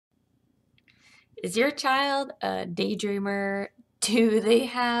Is your child a daydreamer? Do they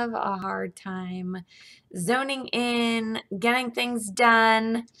have a hard time zoning in, getting things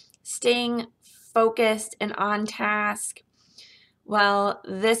done, staying focused and on task? Well,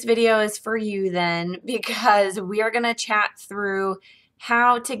 this video is for you then, because we are going to chat through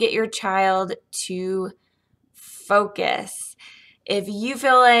how to get your child to focus. If you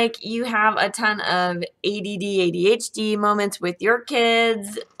feel like you have a ton of ADD, ADHD moments with your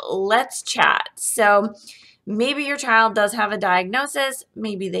kids, let's chat. So maybe your child does have a diagnosis,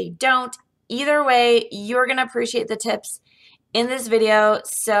 maybe they don't. Either way, you're going to appreciate the tips in this video.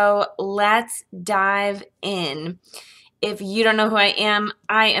 So let's dive in. If you don't know who I am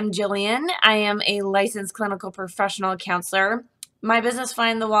Jillian. I am a licensed clinical professional counselor. My business, Fly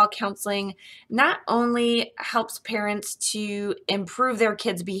in the Wall Counseling, not only helps parents to improve their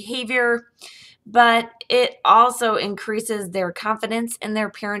kids' behavior, but it also increases their confidence in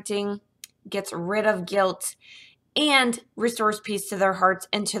their parenting, gets rid of guilt, and restores peace to their hearts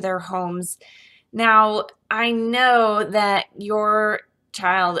and to their homes. Now, I know that your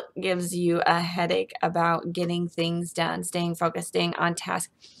child gives you a headache about getting things done, staying focused, staying on task,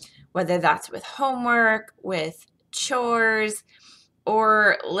 whether that's with homework, with chores,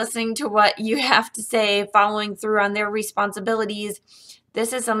 or listening to what you have to say, following through on their responsibilities.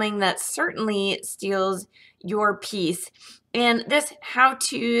 This is something that certainly steals your peace. And this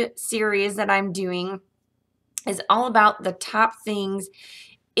how-to series that I'm doing is all about the top things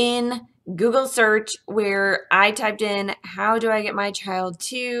in Google search where I typed in, how do I get my child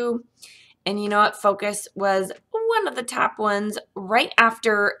to? And you know what? Focus was one of the top ones right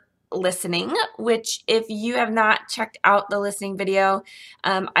after listening, which if you have not checked out the listening video,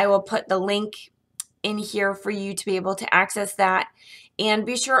 I will put the link in here for you to be able to access that. And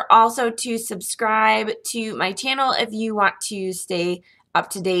be sure also to subscribe to my channel if you want to stay up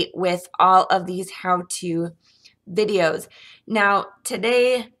to date with all of these how-to videos. Now,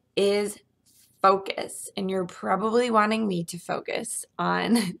 today is focus, and you're probably wanting me to focus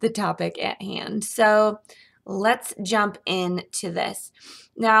on the topic at hand. So let's jump into this.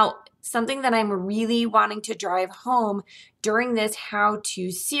 Now, something that I'm really wanting to drive home during this how-to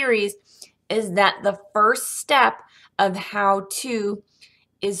series is that the first step of how-to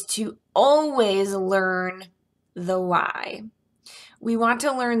is to always learn the why. We want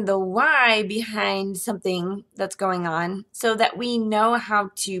to learn the why behind something that's going on so that we know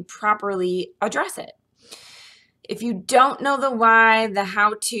how to properly address it. If you don't know the why, the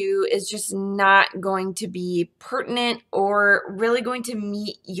how-to is just not going to be pertinent or really going to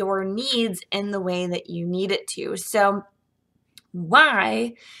meet your needs in the way that you need it to. So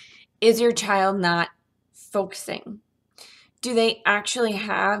why is your child not focusing? Do they actually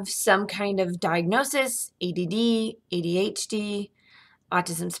have some kind of diagnosis, ADD, ADHD,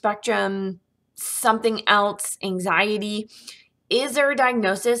 autism spectrum, something else, anxiety? Is there a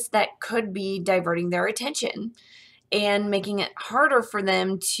diagnosis that could be diverting their attention and making it harder for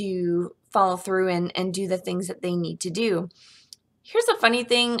them to follow through and do the things that they need to do? Here's a funny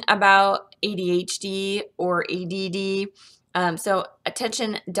thing about ADHD or ADD. So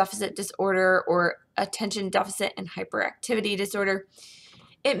attention deficit disorder or attention deficit and hyperactivity disorder.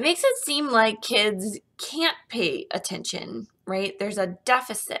 It makes it seem like kids can't pay attention, right? There's a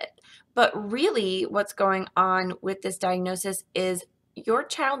deficit. But really what's going on with this diagnosis is your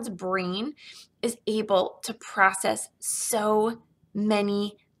child's brain is able to process so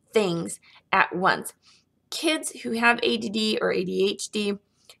many things at once. Kids who have ADD or ADHD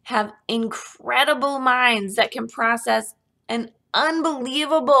have incredible minds that can process an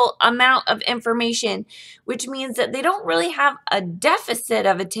unbelievable amount of information, which means that they don't really have a deficit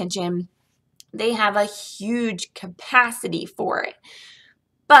of attention. They have a huge capacity for it.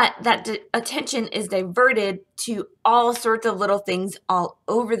 But that attention is diverted to all sorts of little things all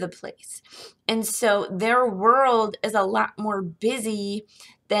over the place. And so their world is a lot more busy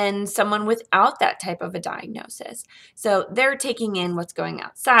than someone without that type of a diagnosis. So they're taking in what's going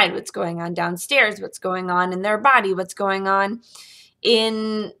outside, what's going on downstairs, what's going on in their body, what's going on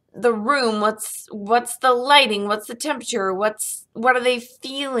in the room, what's the lighting, what's the temperature, what are they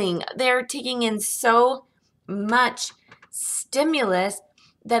feeling? They're taking in so much stimulus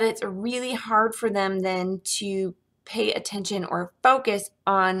that it's really hard for them then to pay attention or focus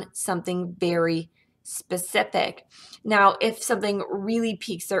on something very specific. Now, if something really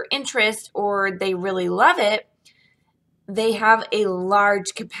piques their interest or they really love it, they have a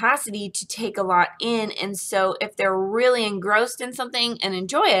large capacity to take a lot in. And so if they're really engrossed in something and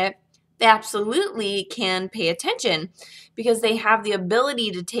enjoy it, they absolutely can pay attention because they have the ability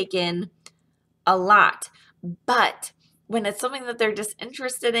to take in a lot. But when it's something that they're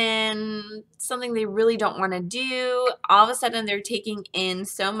disinterested in, something they really don't want to do, all of a sudden they're taking in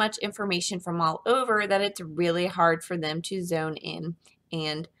so much information from all over that it's really hard for them to zone in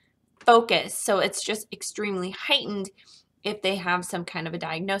and focus. So it's just extremely heightened if they have some kind of a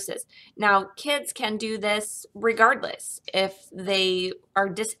diagnosis. Now, kids can do this regardless. If they are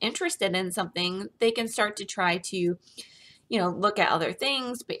disinterested in something, they can start to try to, look at other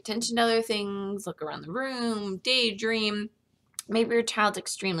things, pay attention to other things, look around the room, daydream. Maybe your child's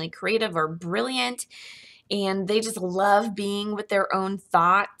extremely creative or brilliant and they just love being with their own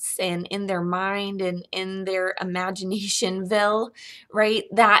thoughts and in their mind and in their imaginationville, right?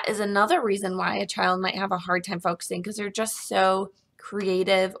 That is another reason why a child might have a hard time focusing because they're just so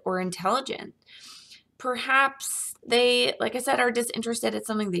creative or intelligent. Perhaps they, like I said, are disinterested in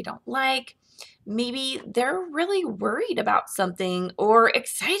something they don't like. Maybe they're really worried about something or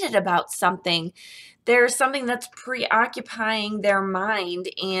excited about something. There's something that's preoccupying their mind,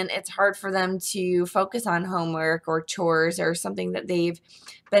 and it's hard for them to focus on homework or chores or something that they've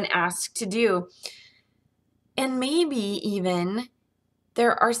been asked to do. And maybe even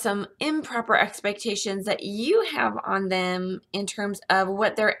there are some improper expectations that you have on them in terms of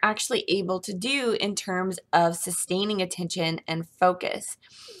what they're actually able to do in terms of sustaining attention and focus.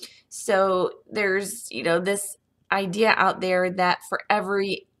 So there's, this idea out there that for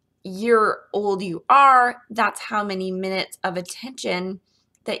every year old you are, that's how many minutes of attention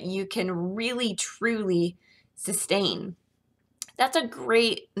that you can really truly sustain. That's a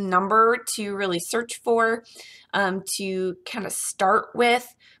great number to really search for, to kind of start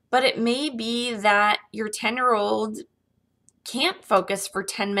with, but it may be that your 10-year-old can't focus for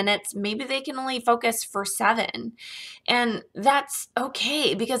 10 minutes. Maybe they can only focus for 7. And that's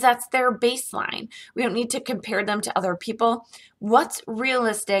okay because that's their baseline. We don't need to compare them to other people. What's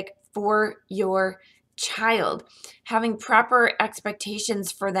realistic for your child? Having proper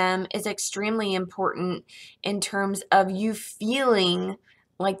expectations for them is extremely important in terms of you feeling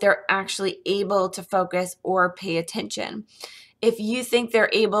like they're actually able to focus or pay attention. If you think they're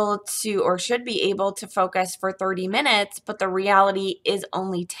able to or should be able to focus for 30 minutes, but the reality is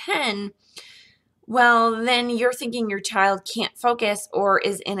only 10, well, then you're thinking your child can't focus or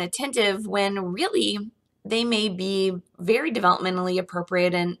is inattentive when really they may be very developmentally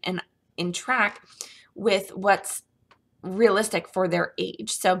appropriate and in track with what's realistic for their age.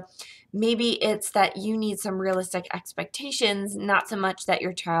 So maybe it's that you need some realistic expectations, not so much that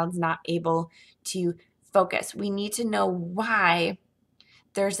your child's not able to focus. We need to know why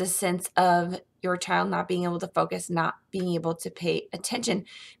there's a sense of your child not being able to focus, not being able to pay attention,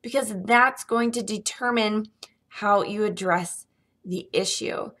 because that's going to determine how you address the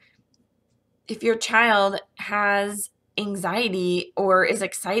issue. If your child has anxiety or is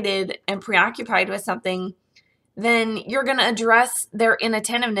excited and preoccupied with something, then you're going to address their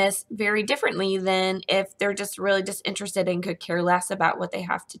inattentiveness very differently than if they're just really disinterested and could care less about what they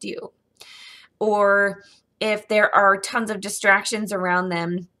have to do. Or if there are tons of distractions around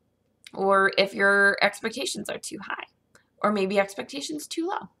them, or if your expectations are too high, or maybe expectations too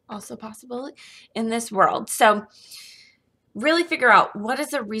low, also possible in this world. So really figure out what is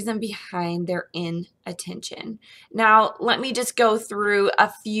the reason behind their inattention. Now, let me just go through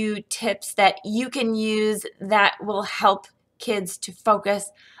a few tips that you can use that will help kids to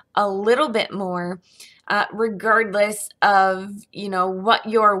focus a little bit more, regardless of, what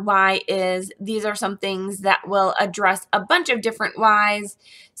your why is. These are some things that will address a bunch of different whys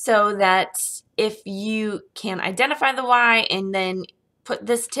so that if you can identify the why and then put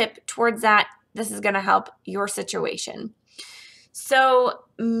this tip towards that, this is going to help your situation. So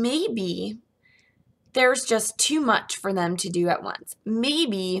maybe there's just too much for them to do at once.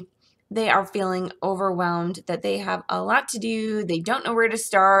 Maybe they are feeling overwhelmed, that they have a lot to do, they don't know where to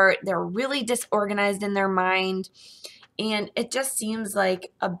start, they're really disorganized in their mind, and it just seems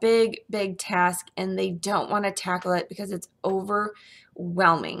like a big, big task, and they don't want to tackle it because it's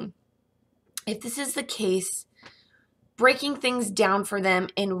overwhelming. If this is the case, breaking things down for them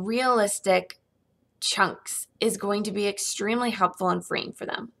in realistic chunks is going to be extremely helpful and freeing for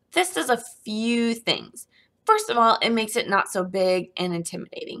them. This does a few things. First of all, it makes it not so big and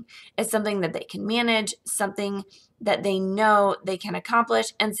intimidating. It's something that they can manage, something that they know they can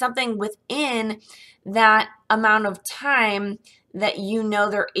accomplish, and something within that amount of time that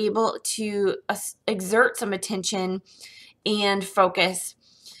they're able to exert some attention and focus.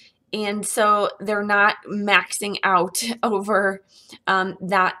 And so they're not maxing out over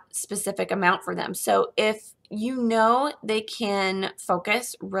that specific amount for them. So if they can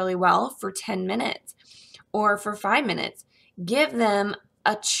focus really well for 10 minutes or for 5 minutes, give them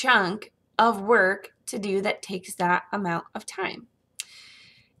a chunk of work to do that takes that amount of time.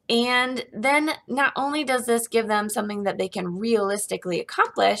 And then not only does this give them something that they can realistically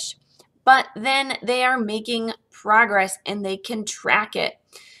accomplish, but then they are making progress and they can track it.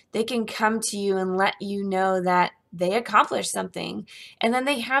 They can come to you and let you know that they accomplished something. And then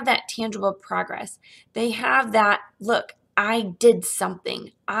they have that tangible progress. They have that, look, I did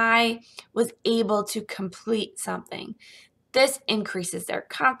something. I was able to complete something. This increases their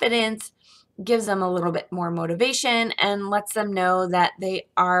confidence, gives them a little bit more motivation, and lets them know that they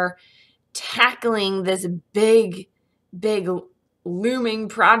are tackling this big looming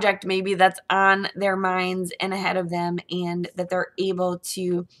project maybe that's on their minds and ahead of them, and that they're able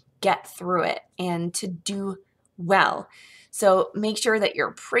to get through it and to do well. So make sure that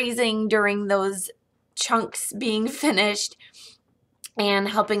you're praising during those chunks being finished and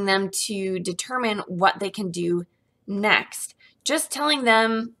helping them to determine what they can do next. Just telling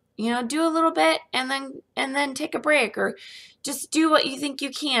them, do a little bit and then take a break, or just do what you think you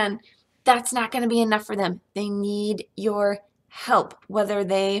can. That's not going to be enough for them. They need your help, whether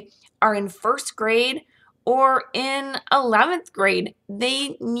they are in first grade or in 11th grade.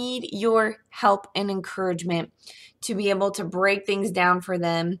 They need your help and encouragement to be able to break things down for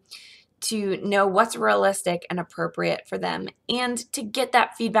them, to know what's realistic and appropriate for them, and to get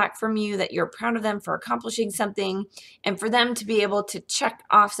that feedback from you that you're proud of them for accomplishing something, and for them to be able to check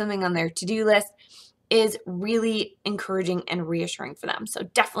off something on their to-do list is really encouraging and reassuring for them. So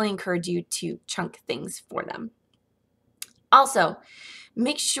definitely encourage you to chunk things for them. Also,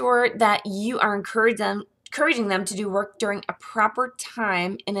 make sure that you are encouraging them to do work during a proper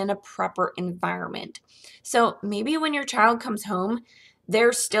time and in a proper environment. So maybe when your child comes home,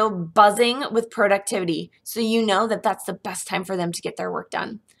 they're still buzzing with productivity, so you know that that's the best time for them to get their work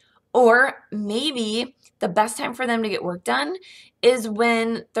done. Or maybe the best time for them to get work done is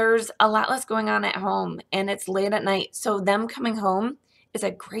when there's a lot less going on at home and it's late at night. So them coming home is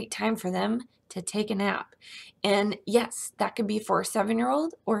a great time for them to take a nap. And yes, that could be for a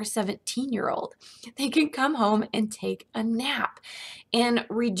 7-year-old or a 17-year-old. They can come home and take a nap and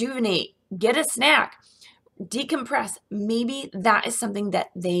rejuvenate, get a snack, decompress. Maybe that is something that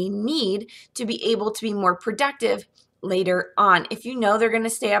they need to be able to be more productive later on. If you know they're going to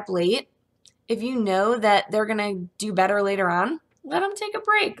stay up late, if you know that they're going to do better later on, let them take a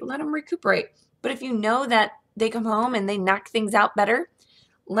break, let them recuperate. But if you know that they come home and they knock things out better,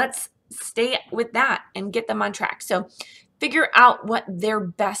 let's stay with that and get them on track. So figure out what their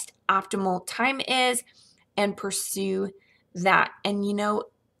best optimal time is and pursue that. And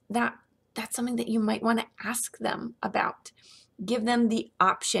that's something that you might want to ask them about. Give them the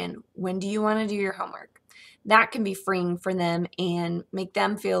option. When do you want to do your homework? That can be freeing for them and make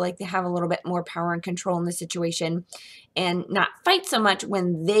them feel like they have a little bit more power and control in the situation, and not fight so much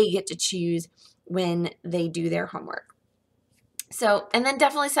when they get to choose when they do their homework. So, and then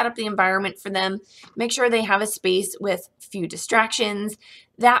definitely set up the environment for them. Make sure they have a space with few distractions.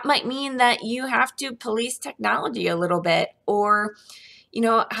 That might mean that you have to police technology a little bit, or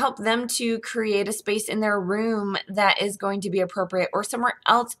help them to create a space in their room that is going to be appropriate, or somewhere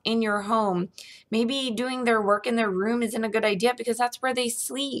else in your home. Maybe doing their work in their room isn't a good idea because that's where they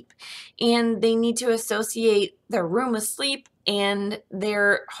sleep, and they need to associate their room with sleep and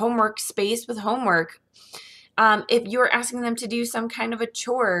their homework space with homework. If you're asking them to do some kind of a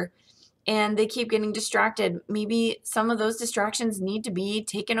chore and they keep getting distracted, maybe some of those distractions need to be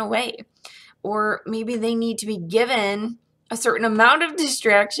taken away, or maybe they need to be given a certain amount of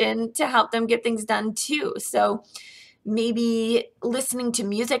distraction to help them get things done too. So maybe listening to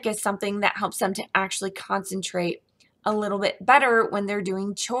music is something that helps them to actually concentrate a little bit better when they're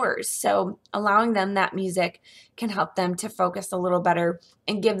doing chores. So allowing them that music can help them to focus a little better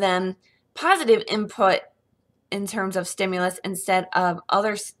and give them positive input in terms of stimulus instead of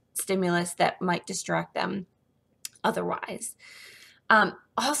other stimulus that might distract them otherwise.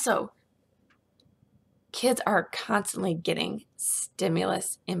 Also, kids are constantly getting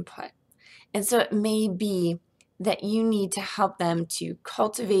stimulus input. And so it may be that you need to help them to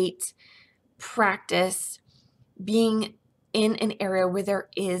cultivate, practice being in an area where there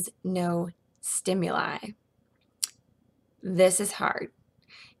is no stimuli. This is hard.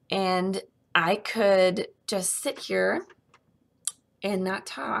 And I could just sit here and not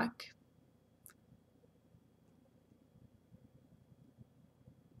talk.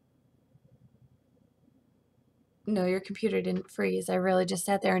 No, your computer didn't freeze. I really just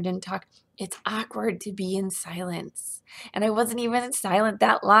sat there and didn't talk. It's awkward to be in silence. And I wasn't even in silent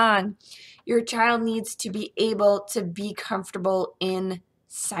that long. Your child needs to be able to be comfortable in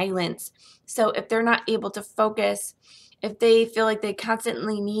silence. So if they're not able to focus If they feel like they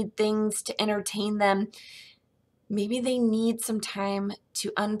constantly need things to entertain them, maybe they need some time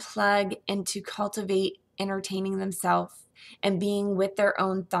to unplug and to cultivate entertaining themselves and being with their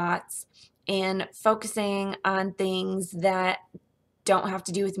own thoughts and focusing on things that don't have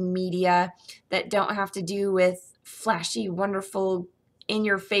to do with media, that don't have to do with flashy, wonderful, in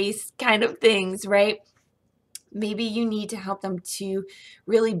your face kind of things, right? Maybe you need to help them to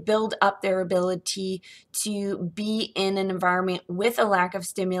really build up their ability to be in an environment with a lack of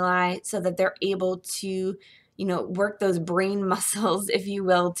stimuli so that they're able to, work those brain muscles, if you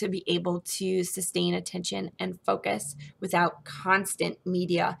will, to be able to sustain attention and focus without constant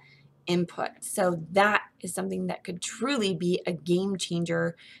media input. So that is something that could truly be a game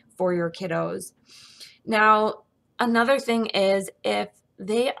changer for your kiddos. Now, another thing is if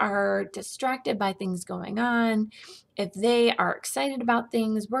they are distracted by things going on, if they are excited about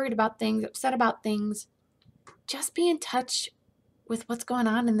things, worried about things, upset about things, just be in touch with what's going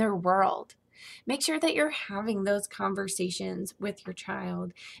on in their world. Make sure that you're having those conversations with your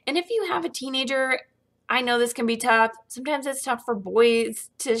child. And if you have a teenager, I know this can be tough. Sometimes it's tough for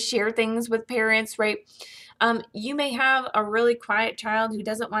boys to share things with parents, right? You may have a really quiet child who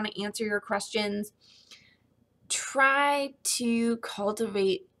doesn't want to answer your questions. Try to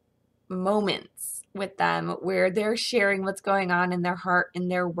cultivate moments with them where they're sharing what's going on in their heart, in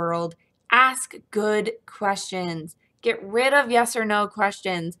their world. Ask good questions. Get rid of yes or no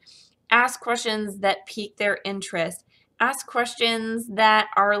questions. Ask questions that pique their interest. Ask questions that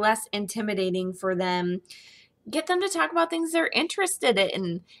are less intimidating for them. Get them to talk about things they're interested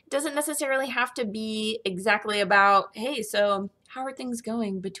in. It doesn't necessarily have to be exactly about, hey, so how are things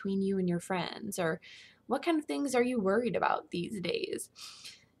going between you and your friends? Or what kind of things are you worried about these days?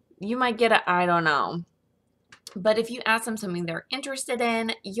 You might get a, I don't know. But if you ask them something they're interested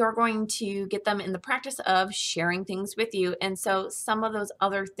in, you're going to get them in the practice of sharing things with you. And so some of those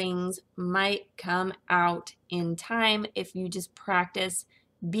other things might come out in time if you just practice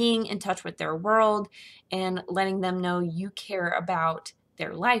being in touch with their world and letting them know you care about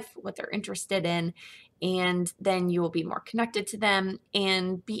their life, what they're interested in, and then you will be more connected to them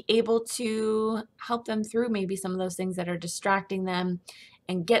and be able to help them through maybe some of those things that are distracting them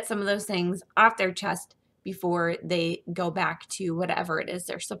and get some of those things off their chest before they go back to whatever it is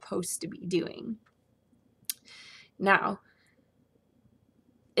they're supposed to be doing. Now,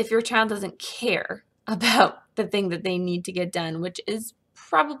 if your child doesn't care about the thing that they need to get done, which is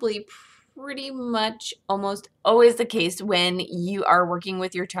probably pretty much almost always the case when you are working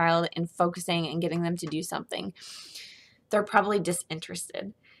with your child and focusing and getting them to do something, they're probably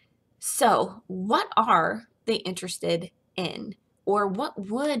disinterested. So, what are they interested in? Or what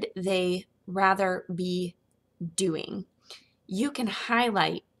would they rather be doing? You can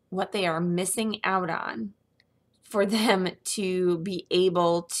highlight what they are missing out on for them to be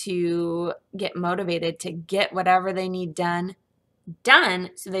able to get motivated to get whatever they need done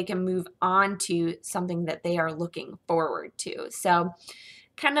so they can move on to something that they are looking forward to. So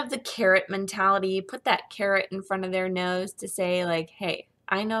kind of the carrot mentality, put that carrot in front of their nose to say like, hey,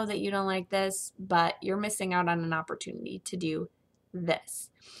 I know that you don't like this, but you're missing out on an opportunity to do this.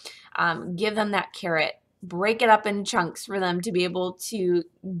 Give them that carrot, break it up in chunks for them to be able to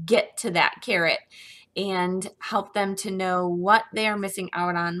get to that carrot and help them to know what they are missing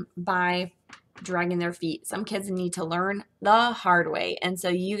out on by dragging their feet. Some kids need to learn the hard way. And so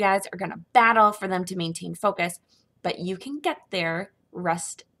you guys are going to battle for them to maintain focus, but you can get there,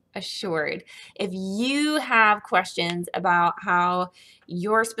 rest assured. If you have questions about how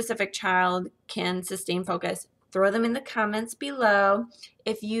your specific child can sustain focus, throw them in the comments below.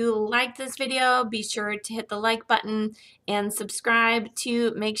 If you like this video, be sure to hit the like button and subscribe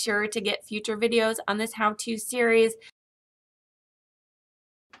to make sure to get future videos on this how-to series.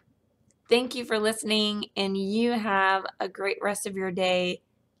 Thank you for listening, and you have a great rest of your day,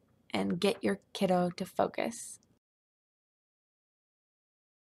 and get your kiddo to focus.